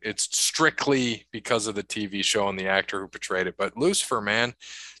off, and it's strictly because of the TV show and the actor who portrayed it. But Lucifer, man,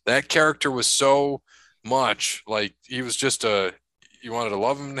 that character was so much like he was just you wanted to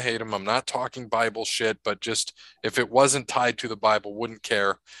love him and hate him. I'm not talking Bible shit, but just if it wasn't tied to the Bible, wouldn't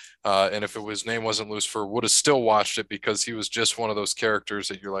care. And if his name wasn't Lucifer, would have still watched it because he was just one of those characters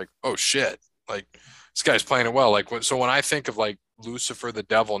that you're like, oh shit, like this guy's playing it well. Like, so when I think of like Lucifer, the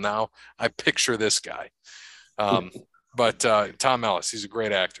devil now, I picture this guy. But Tom Ellis, he's a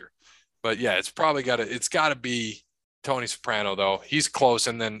great actor. But yeah, it's got to be Tony Soprano though. He's close.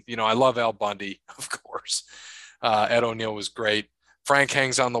 And then, I love Al Bundy, of course. Ed O'Neill was great. Frank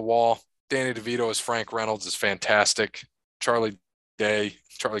hangs on the wall. Danny DeVito as Frank Reynolds is fantastic. Charlie Day,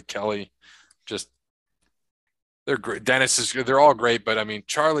 Charlie Kelly, just they're great. Dennis they're all great, but I mean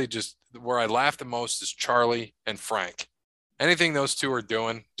Charlie, just where I laugh the most is Charlie and Frank. Anything those two are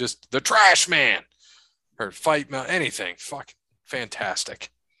doing, just the trash man or fight, anything, fucking fantastic.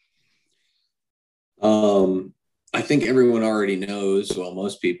 I think everyone already knows, well,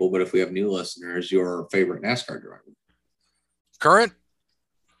 most people, but if we have new listeners, your favorite NASCAR driver. Current?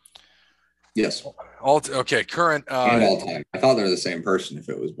 Yes. Okay, current. And all time. I thought they were the same person if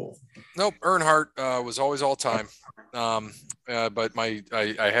it was both. Nope, Earnhardt was always all time. But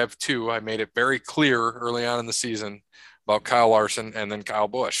I have two. I made it very clear early on in the season about Kyle Larson and then Kyle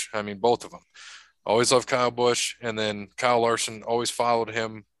Busch. I mean, both of them. Always loved Kyle Busch, and then Kyle Larson always followed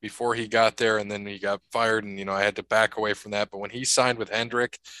him before he got there, and then he got fired, and I had to back away from that. But when he signed with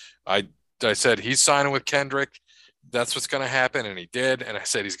Hendrick, I said he's signing with Kendrick. That's what's going to happen, and he did. And I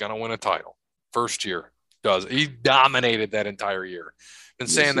said he's going to win a title. First year, he dominated that entire year. Been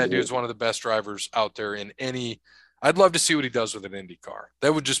saying that dude's one of the best drivers out there in any. I'd love to see what he does with an Indy car.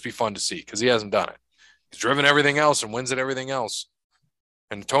 That would just be fun to see because he hasn't done it. He's driven everything else and wins at everything else.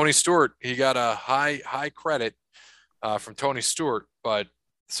 And Tony Stewart, he got a high credit from Tony Stewart, but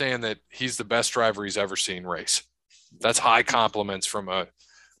saying that he's the best driver he's ever seen race. That's high compliments from a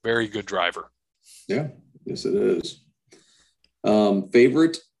very good driver. Yeah, yes it is.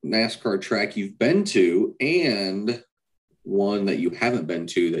 Favorite NASCAR track you've been to and one that you haven't been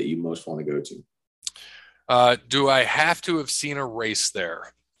to that you most want to go to? Do I have to have seen a race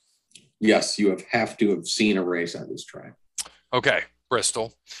there? Yes, you have to have seen a race at this track. Okay,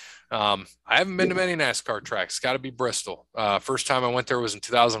 Bristol. I haven't been to many NASCAR tracks. Got to be Bristol. First time I went there was in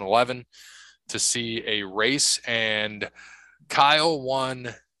 2011 to see a race, and Kyle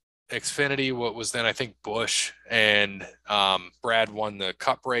won Xfinity, what was then I think Busch, and Brad won the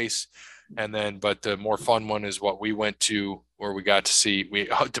Cup race. And then, but the more fun one is what we went to, where we got to see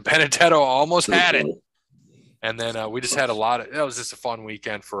De Benedetto almost had it. And then we just had that was just a fun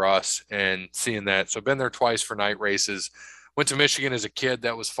weekend for us and seeing that. So I've been there twice for night races. Went to Michigan as a kid.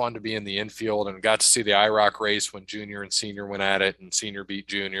 That was fun to be in the infield and got to see the IROC race when Junior and Senior went at it and Senior beat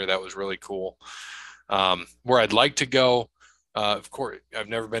Junior. That was really cool. Where I'd like to go, of course, I've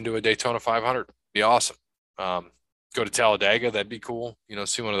never been to a Daytona 500. Be awesome. Go to Talladega. That'd be cool.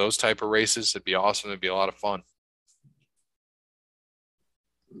 See one of those type of races. It'd be awesome. It'd be a lot of fun.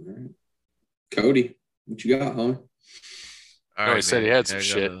 All right. Cody, what you got, homie? He said he had some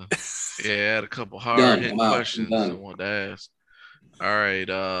shit. I had a couple hard-hitting questions I wanted to ask. All right.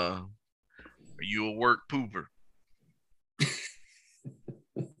 Are you a work pooper?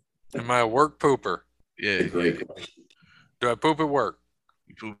 Am I a work pooper? Yeah. Do I poop at work?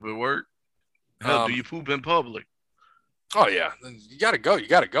 You poop at work? Hell, do you poop in public? Oh, yeah. You got to go. You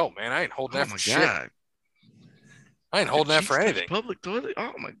got to go, man. I ain't holding that for shit. I ain't holding that for anything. Public toilet?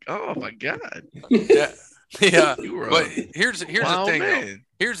 Oh, my God. Yeah. Yeah. But here's the thing, man. though.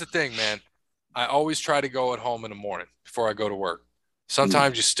 Here's the thing, man. I always try to go at home in the morning before I go to work.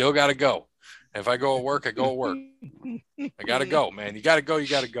 Sometimes you still got to go. And if I go at work, I go at work. I got to go, man. You got to go. You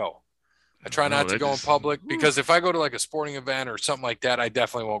got to go. I try not to go in public because if I go to like a sporting event or something like that, I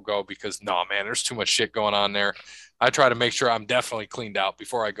definitely won't go because man, there's too much shit going on there. I try to make sure I'm definitely cleaned out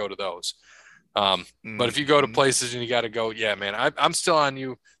before I go to those. But if you go to places and you got to go, yeah, man, I'm still on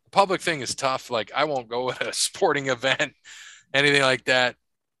you. The public thing is tough. Like I won't go at a sporting event, anything like that.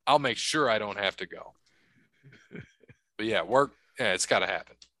 I'll make sure I don't have to go. But yeah, work. Yeah, it's got to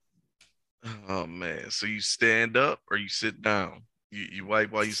happen. Oh man. So you stand up or you sit down? You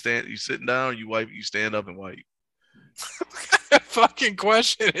wipe while you sitting down, or you stand up and wipe? What kind of fucking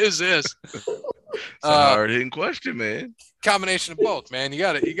question is this? It's a hard-hitting question, man. Combination of both, man. You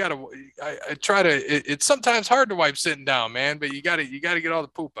gotta, I try to, it's sometimes hard to wipe sitting down, man, but you gotta get all the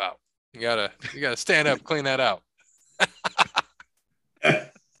poop out. You gotta stand up, clean that out.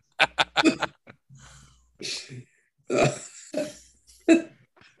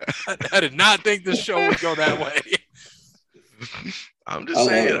 I did not think this show would go that way. I'm just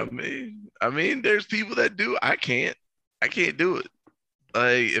saying. I mean, there's people that do. I can't do it.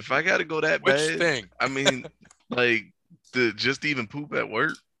 Like, if I got to go that bad, which thing? I mean, like, to just even poop at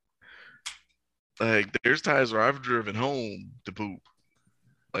work. Like, there's times where I've driven home to poop.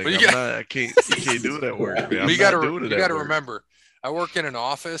 Like, you can't do it at work. Man. You got to remember, I work in an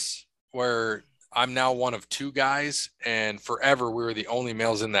office where I'm now one of two guys, and forever we were the only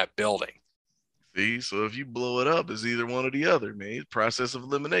males in that building. See, so if you blow it up, it's either one or the other, man. Process of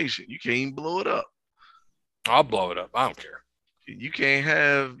elimination. You can't even blow it up. I'll blow it up. I don't care. You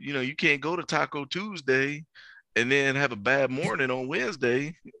can't you can't go to Taco Tuesday and then have a bad morning on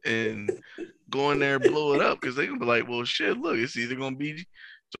Wednesday and go in there and blow it up because they're going to be like, well, shit, look, it's either going to be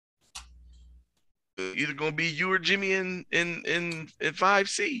either gonna be you or Jimmy in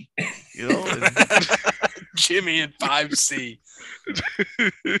 5C, you know. Jimmy in 5C.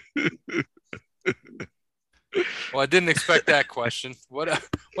 Well, I didn't expect that question. What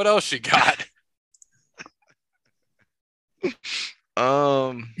else you got?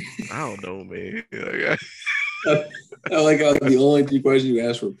 I don't know, man. I like how the only two questions you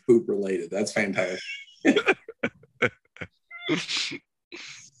asked were poop related. That's fantastic.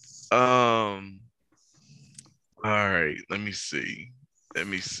 All right, let me see.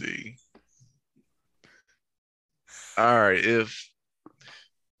 All right,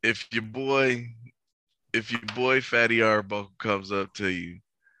 if your boy Fatty Arbuckle comes up to you,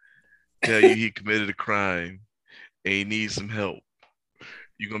 tell you he committed a crime and he needs some help,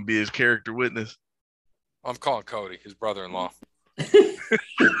 you gonna be his character witness? I'm calling Cody, his brother-in-law.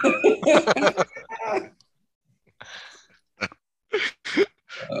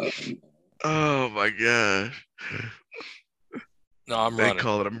 Oh my gosh. No, I'm they running.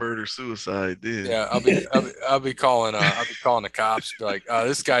 Call it a murder suicide then. Yeah, I'll be calling the cops. Be like,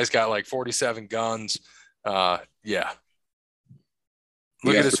 this guy's got like 47 guns. Yeah.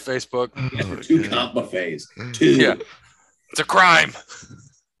 Look at his Facebook. Two comp buffets. Two. Yeah. It's a crime.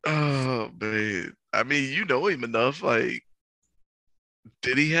 Oh man. I mean, you know him enough. Like,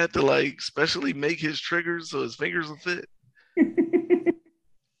 did he have to like specially make his triggers so his fingers will fit?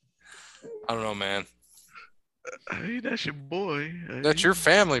 I don't know, man. Hey, that's your boy. That's your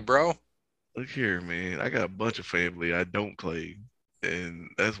family, bro. Look here, man. I got a bunch of family I don't claim, and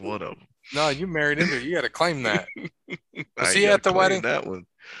that's one of them. No, you married into it. You got to claim that. Was he at the wedding? That one.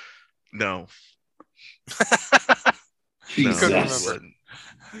 No. You couldn't remember.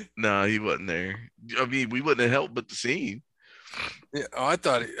 No, he wasn't there. I mean, we wouldn't have helped but the scene. Yeah, I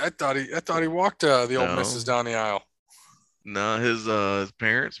thought he walked the old missus down the aisle. No, his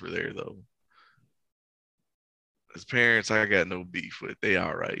parents were there though. His parents, I got no beef with. They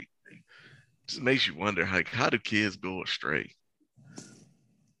all right. Just makes you wonder, like, how do kids go astray?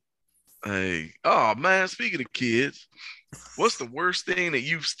 Hey, oh man, speaking of kids, what's the worst thing that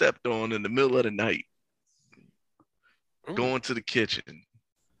you've stepped on in the middle of the night? Ooh. Going to the kitchen.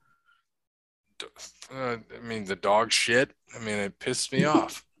 I mean, the dog shit. I mean, it pissed me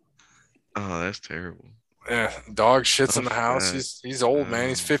off. Oh, that's terrible. Yeah, dog shits in the house. He's old, man.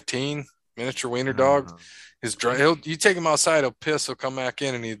 He's 15. Miniature wiener dog. His you take him outside, he'll piss, he'll come back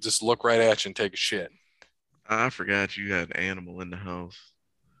in, and he'll just look right at you and take a shit. I forgot you had an animal in the house.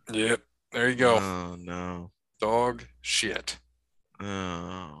 Yep. There you go. Oh no. Dog shit.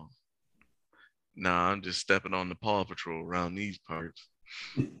 Oh. Nah, I'm just stepping on the Paw Patrol around these parts.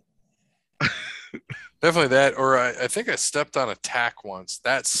 Definitely that. Or I think I stepped on a tack once.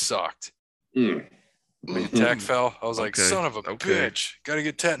 That sucked. Mm. The tack fell. I was like, son of a bitch. Got to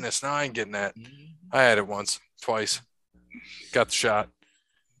get tetanus. Now I ain't getting that. I had it once, twice. Got the shot.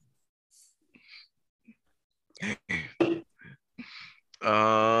 I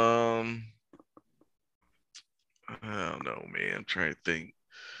don't know, man. I'm trying to think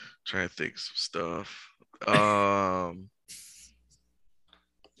some stuff. Got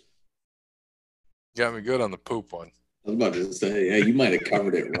me good on the poop one. I was about to say, yeah, you might have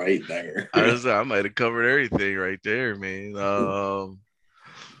covered it right there. I might have covered everything right there, man.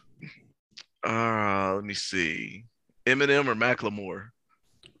 Let me see. Eminem or Macklemore?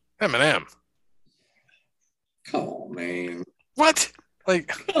 Eminem. Come on, man. What? Like,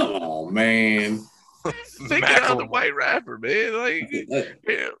 come on, man. Take out the white rapper, man. Like,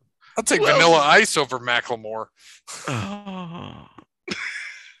 yeah. I'll take Vanilla Ice over Macklemore. Oh.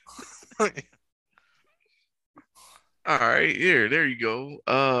 All right, there you go.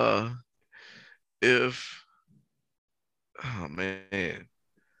 Oh man,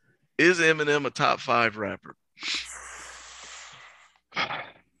 is Eminem a top 5 rapper? I'd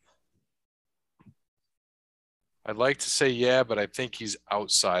like to say yeah, but I think he's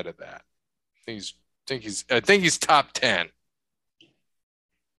outside of that. I think he's top 10.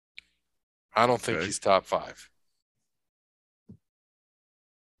 I don't think he's top 5.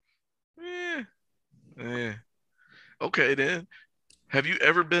 Yeah. Okay, then. Have you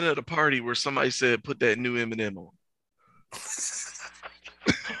ever been at a party where somebody said, put that new Eminem on?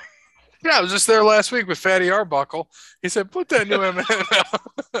 Yeah, I was just there last week with Fatty Arbuckle. He said, put that new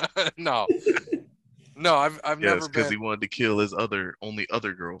Eminem. No, I've never been. because he wanted to kill his only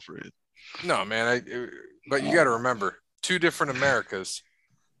other girlfriend. No, man. But you got to remember, 2 different Americas.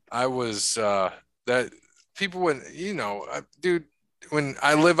 I was that people when dude, when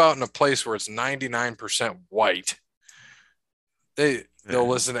I live out in a place where it's 99% white, they'll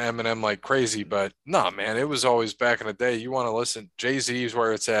listen to Eminem like crazy. But no, man, it was always back in the day. You want to listen, Jay-Z is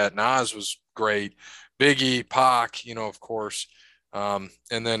where it's at. Nas was great. Biggie, Pac, of course. And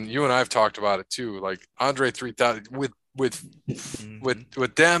then you and I have talked about it too. Like Andre 3000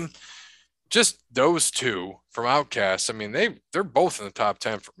 with them, just those two from Outkast. I mean, they're both in the top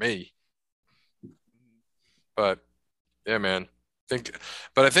 10 for me. But yeah, man.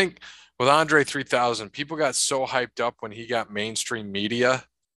 I think with Andre 3000, people got so hyped up when he got mainstream media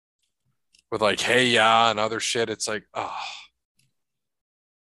with like Hey Ya and other shit. It's like, oh,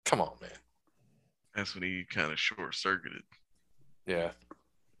 come on, man. That's when he kind of short circuited. Yeah.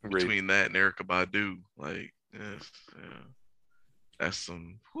 Between that and Erykah Badu, like, that's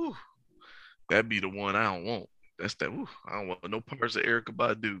some. Whew, that'd be the one I don't want. That's that. Whew, I don't want no parts of Erykah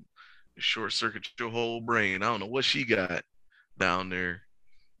Badu. Short circuit your whole brain. I don't know what she got down there,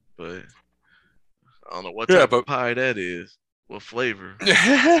 but I don't know what type of pie that is. What flavor?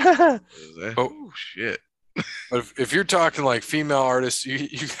 Oh shit! But if you're talking like female artists,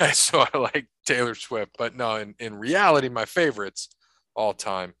 you guys sort of like Taylor Swift. But no, in reality, my favorites all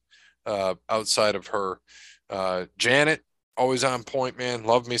time, outside of her, Janet, always on point, man.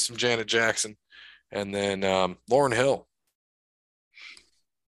 Love me some Janet Jackson, and then Lauryn Hill.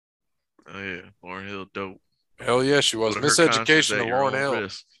 Oh yeah, Lauryn Hill, dope. Hell yeah, she was. Miseducation to Lauryn Hill.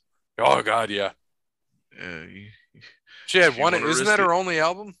 Risk. Oh god, yeah. Yeah. She had one. Isn't that her only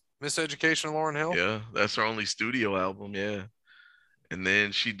album? Miseducation of Lauryn Hill. Yeah, that's her only studio album. Yeah, and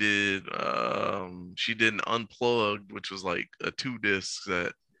then she did an Unplugged, which was like a 2-disc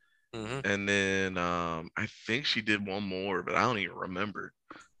set. And then I think she did one more, but I don't even remember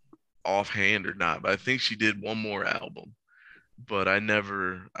offhand or not. But I think she did one more album, but I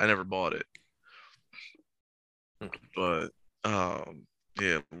never bought it. But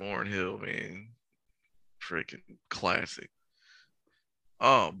yeah, Lauryn Hill, man, freaking classic.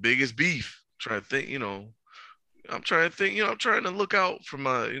 Oh, Biggest Beef. I'm trying to think, I'm trying to look out for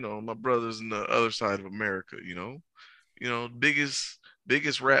my, my brothers in the other side of America,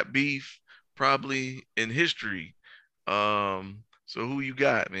 biggest rap beef probably in history. So who you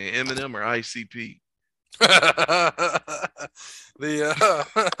got, man? Eminem or ICP?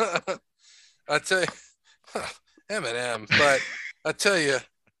 I tell you, Eminem, but I tell you,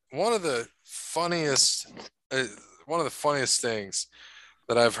 one of the funniest things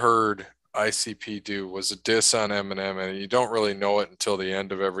that I've heard ICP do was a diss on Eminem, and you don't really know it until the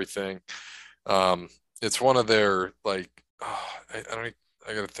end of everything. It's one of their I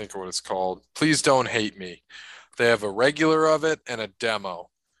gotta think of what it's called. Please Don't Hate Me. They have a regular of it and a demo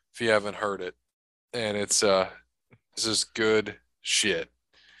if you haven't heard it, and it's this is good shit.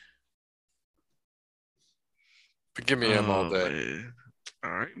 But give me him all day. Man.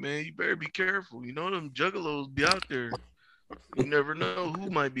 All right, man. You better be careful. Them juggalos be out there. You never know who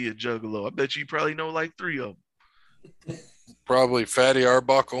might be a juggalo. I bet you probably know like 3 of them. Probably Fatty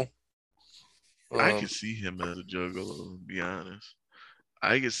Arbuckle. I can see him as a juggalo, to be honest.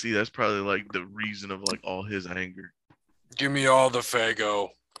 I can see that's probably like the reason of like all his anger. Give me all the Fago.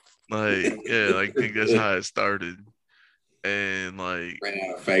 Like, yeah, like I think that's how it started. And like ran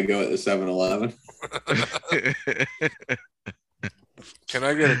out of Fago at the 7-Eleven. Can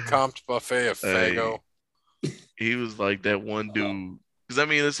I get a comped buffet of Fago? He was like that one dude. Because I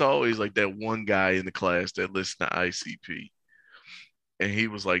mean, it's always like that one guy in the class that listened to ICP. And he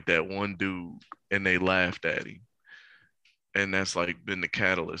was like that one dude, and they laughed at him. And that's like been the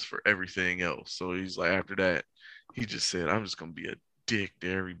catalyst for everything else. So he's like, after that, he just said, I'm just going to be a dick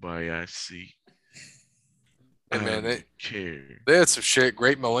to everybody I see. And man, they had some shit.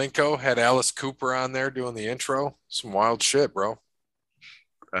 Great Malenko had Alice Cooper on there doing the intro. Some wild shit, bro.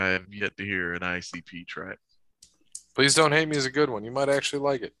 I have yet to hear an ICP track. Please Don't Hate Me is a good one. You might actually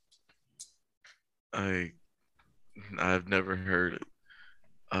like it. I've never heard it.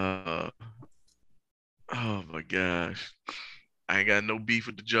 Oh my gosh. I ain't got no beef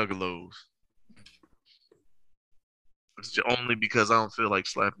with the Juggalos. It's only because I don't feel like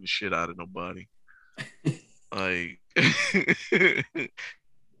slapping the shit out of nobody. Like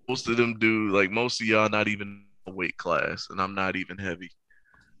most of them do, like most of y'all not even a weight class, and I'm not even heavy.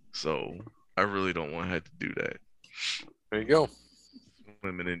 So I really don't want to have to do that. There you go.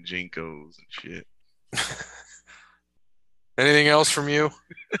 Women in Jinkos and shit. Anything else from you?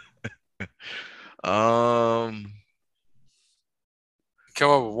 Come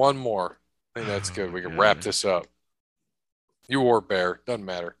up with one more. I think that's good. We can wrap this up. You or Bear, doesn't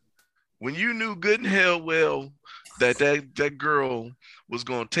matter. When you knew good and hell well that girl was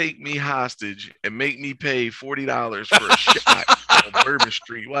gonna take me hostage and make me pay $40 for a shot on Bourbon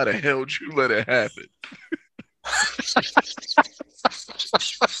Street, why the hell did you let it happen?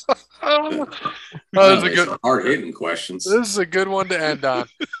 That was a good hard hitting questions. This is a good one to end on.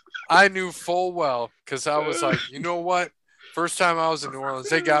 I knew full well because I was like, you know what? First time I was in New Orleans,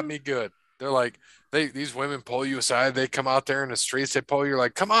 they got me good. They're like, these women pull you aside. They come out there in the streets. They pull you. You're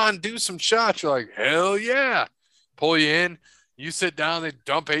like, come on, do some shots. You're like, hell yeah. Pull you in. You sit down. They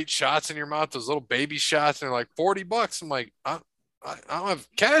dump 8 shots in your mouth. Those little baby shots. And they're like $40. I'm like, I don't have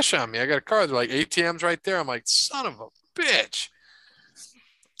cash on me. I got a card. They're like ATMs right there. I'm like, son of a bitch.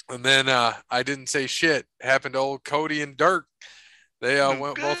 And then I didn't say shit. Happened to old Cody and Dirk. They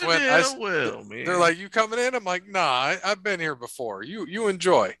both went. They're like, you coming in? I'm like, nah, I've been here before. You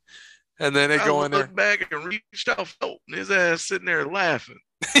enjoy. And then they go in there. Back and reached out, and his ass sitting there laughing.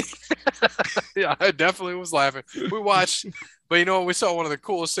 Yeah, I definitely was laughing. We watched, but you know what? We saw one of the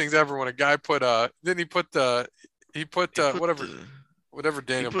coolest things ever when a guy put whatever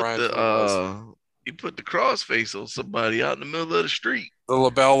Daniel Bryan was. He put the crossface on somebody out in the middle of the street. The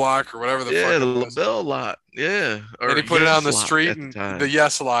label lock or whatever the fuck it was. The label lock. Yeah. And he put it on the street and the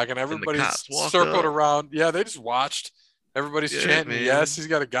yes lock, and everybody circled around. Yeah, they just watched. Everybody's chanting yes. He's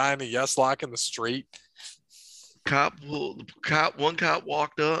got a guy in the yes lock in the street. One cop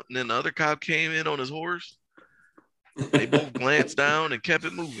walked up, and then the other cop came in on his horse. They both glanced down and kept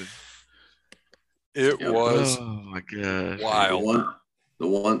it moving. It was. Oh my gosh. Wild. The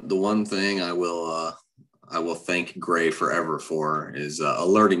one thing I will thank Gray forever for is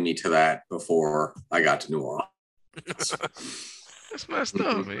alerting me to that before I got to New Orleans. That's messed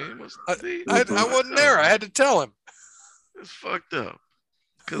up, man. I wasn't there. I had to tell him. It's fucked up.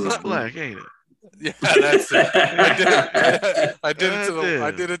 Because I'm black, ain't it? Yeah, that's it. I did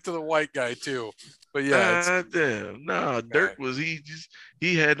it to the white guy too. But yeah, damn. Nah, Dirk was he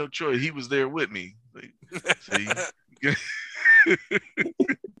had no choice. He was there with me. Like, see?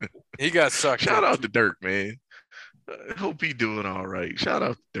 He got sucked. Shout out to Dirk, man. I hope he doing all right. Shout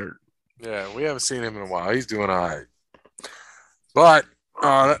out to Dirk. Yeah, we haven't seen him in a while. He's doing all right. But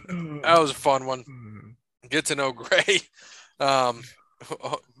that was a fun one. Get to know Gray.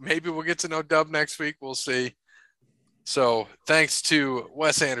 Maybe we'll get to know Dub next week. We'll see. So thanks to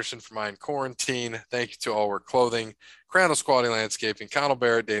Wes Anderson for Mind Quarantine. Thank you to All Work Clothing, Crandall's Quality Landscaping, Connell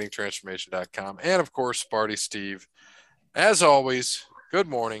Barrett, datingtransformation.com, and of course, Sparty Steve. As always, good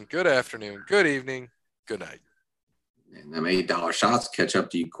morning, good afternoon, good evening, good night. And them $8 shots catch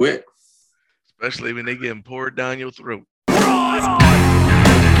up to you quick. Especially when they get poured down your throat.